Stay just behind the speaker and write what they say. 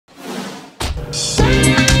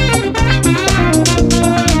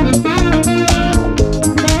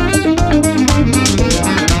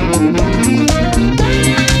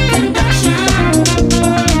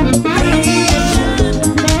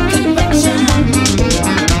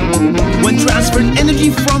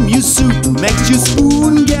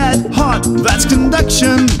That's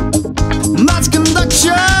conduction. That's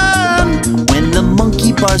conduction. When the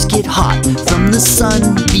monkey bars get hot from the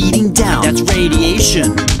sun beating down, That's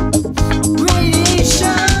radiation. radiation.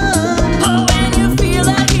 Oh, when you feel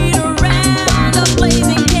the heat around a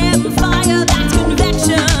blazing campfire, that's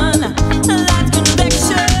convection. That's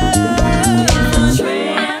convection. It's the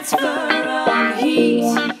transfer of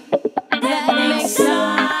heat that makes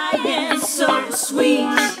science so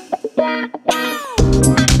sweet.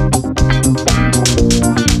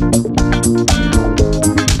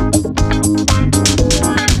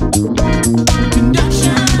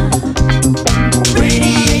 Conduction,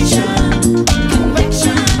 radiation,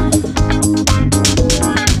 convection.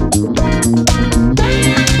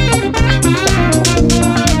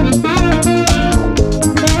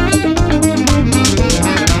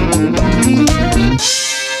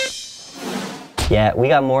 Yeah, we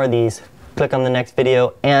got more of these. Click on the next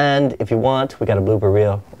video, and if you want, we got a blooper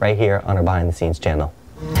reel right here on our behind the scenes channel.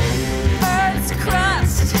 Earth's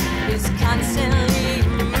crust is constantly